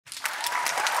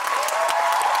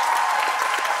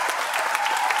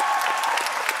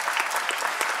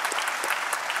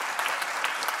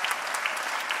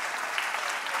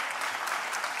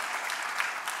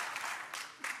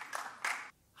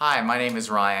Hi, my name is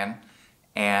Ryan,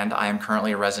 and I am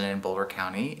currently a resident in Boulder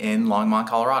County in Longmont,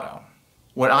 Colorado.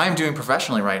 What I'm doing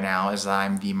professionally right now is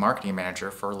I'm the marketing manager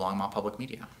for Longmont Public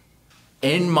Media.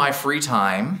 In my free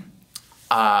time,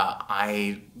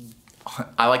 I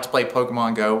like to play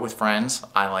Pokemon Go with friends.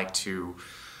 I like to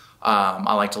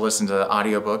listen to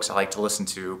audiobooks. I like to listen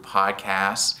to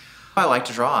podcasts. I like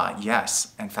to draw,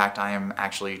 yes. In fact, I am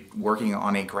actually working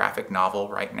on a graphic novel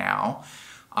right now.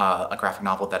 A graphic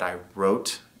novel that I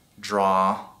wrote,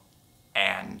 draw,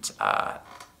 and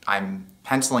I'm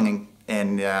penciling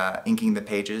and inking the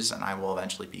pages, and I will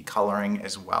eventually be coloring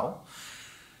as well.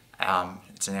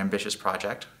 It's an ambitious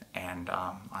project, and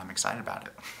I'm excited about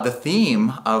it. The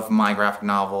theme of my graphic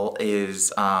novel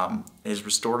is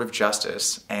restorative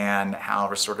justice and how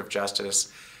restorative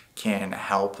justice can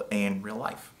help in real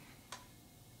life.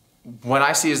 What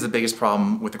I see as the biggest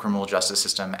problem with the criminal justice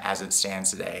system as it stands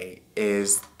today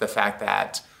is the fact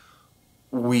that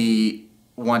we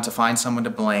want to find someone to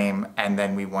blame and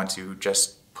then we want to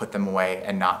just put them away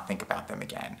and not think about them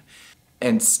again,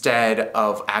 instead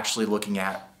of actually looking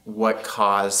at what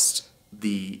caused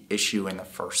the issue in the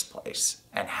first place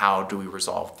and how do we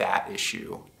resolve that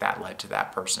issue that led to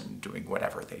that person doing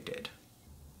whatever they did.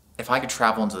 If I could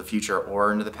travel into the future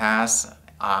or into the past,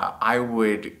 I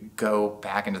would go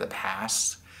back into the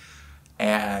past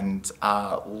and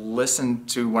listen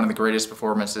to one of the greatest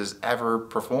performances ever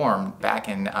performed back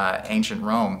in ancient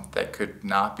Rome that could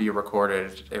not be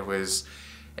recorded.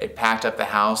 It packed up the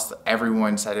house.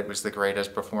 Everyone said it was the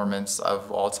greatest performance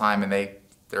of all time, and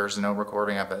there's no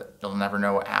recording of it. You'll never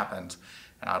know what happened.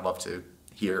 And I'd love to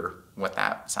hear what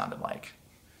that sounded like.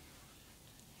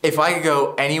 If I could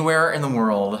go anywhere in the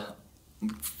world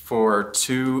for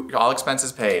all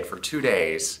expenses paid for 2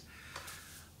 days,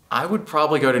 I would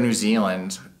probably go to New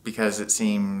Zealand because it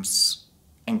seems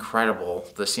incredible.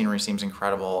 The scenery seems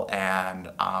incredible,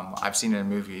 and I've seen it in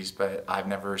movies, but I've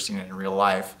never seen it in real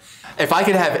life. If I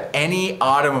could have any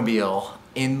automobile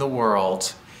in the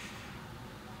world,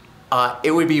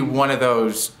 it would be one of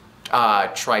those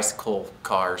tricycle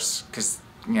cars, because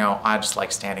I just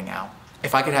like standing out.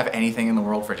 If I could have anything in the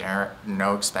world for dinner,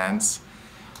 no expense,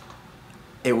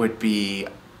 it would be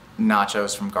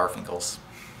nachos from Garfinkel's.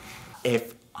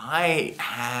 If I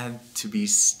had to be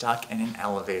stuck in an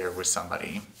elevator with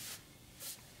somebody,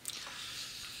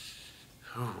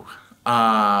 who would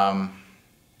I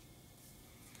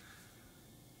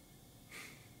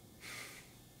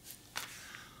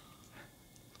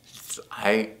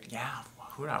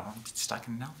want to be stuck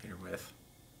in an elevator with?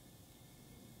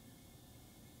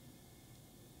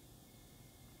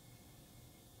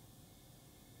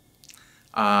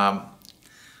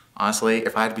 Honestly,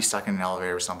 if I had to be stuck in an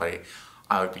elevator with somebody,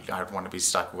 I'd want to be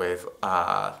stuck with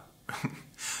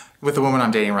with the woman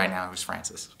I'm dating right now, who's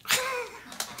Frances.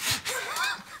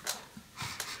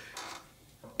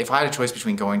 If I had a choice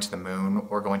between going to the moon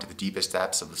or going to the deepest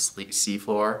depths of the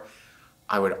seafloor,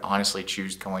 I would honestly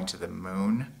choose going to the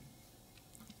moon,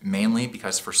 mainly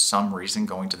because for some reason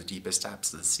going to the deepest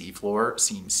depths of the seafloor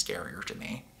seems scarier to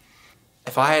me.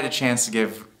 If I had a chance to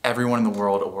give everyone in the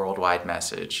world a worldwide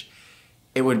message,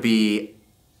 it would be,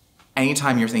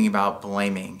 anytime you're thinking about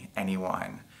blaming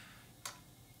anyone,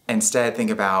 instead think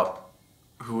about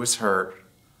who was hurt,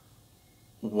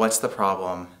 what's the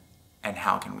problem, and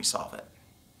how can we solve it.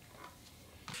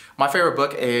 My favorite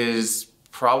book is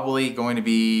probably going to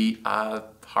be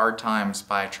Hard Times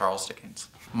by Charles Dickens.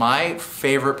 My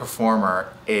favorite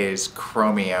performer is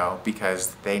Chromeo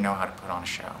because they know how to put on a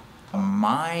show.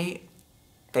 My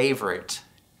favorite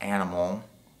animal,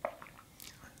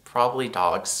 probably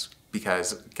dogs,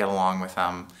 because get along with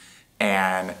them,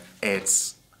 and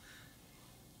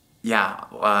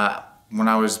when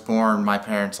I was born, my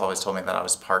parents always told me that I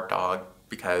was part dog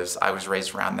because I was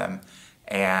raised around them,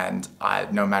 and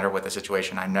no matter what the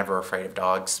situation, I'm never afraid of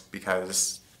dogs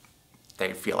because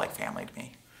they feel like family to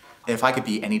me. If I could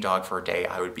be any dog for a day,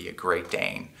 I would be a Great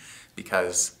Dane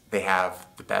because they have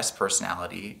the best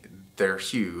personality, they're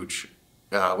huge,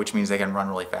 which means they can run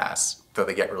really fast, though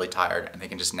they get really tired, and they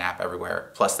can just nap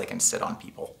everywhere, plus they can sit on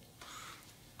people.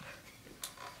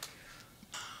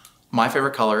 My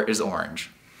favorite color is orange.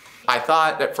 I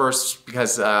thought at first,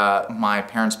 because my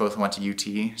parents both went to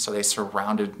UT, so they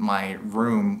surrounded my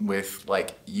room with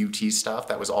like UT stuff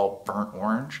that was all burnt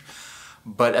orange.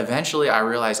 But eventually I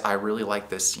realized I really like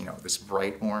this, this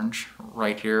bright orange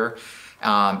right here.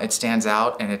 It stands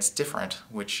out and it's different,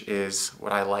 which is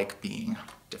what I like, being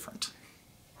different.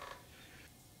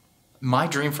 My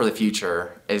dream for the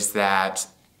future is that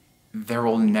there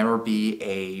will never be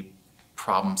a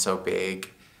problem so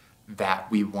big that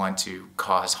we want to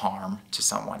cause harm to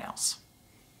someone else.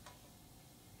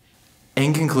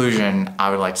 In conclusion, I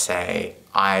would like to say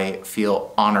I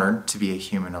feel honored to be a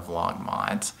human of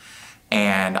Longmont,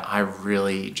 and I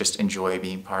really just enjoy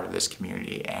being part of this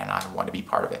community, and I want to be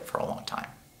part of it for a long time.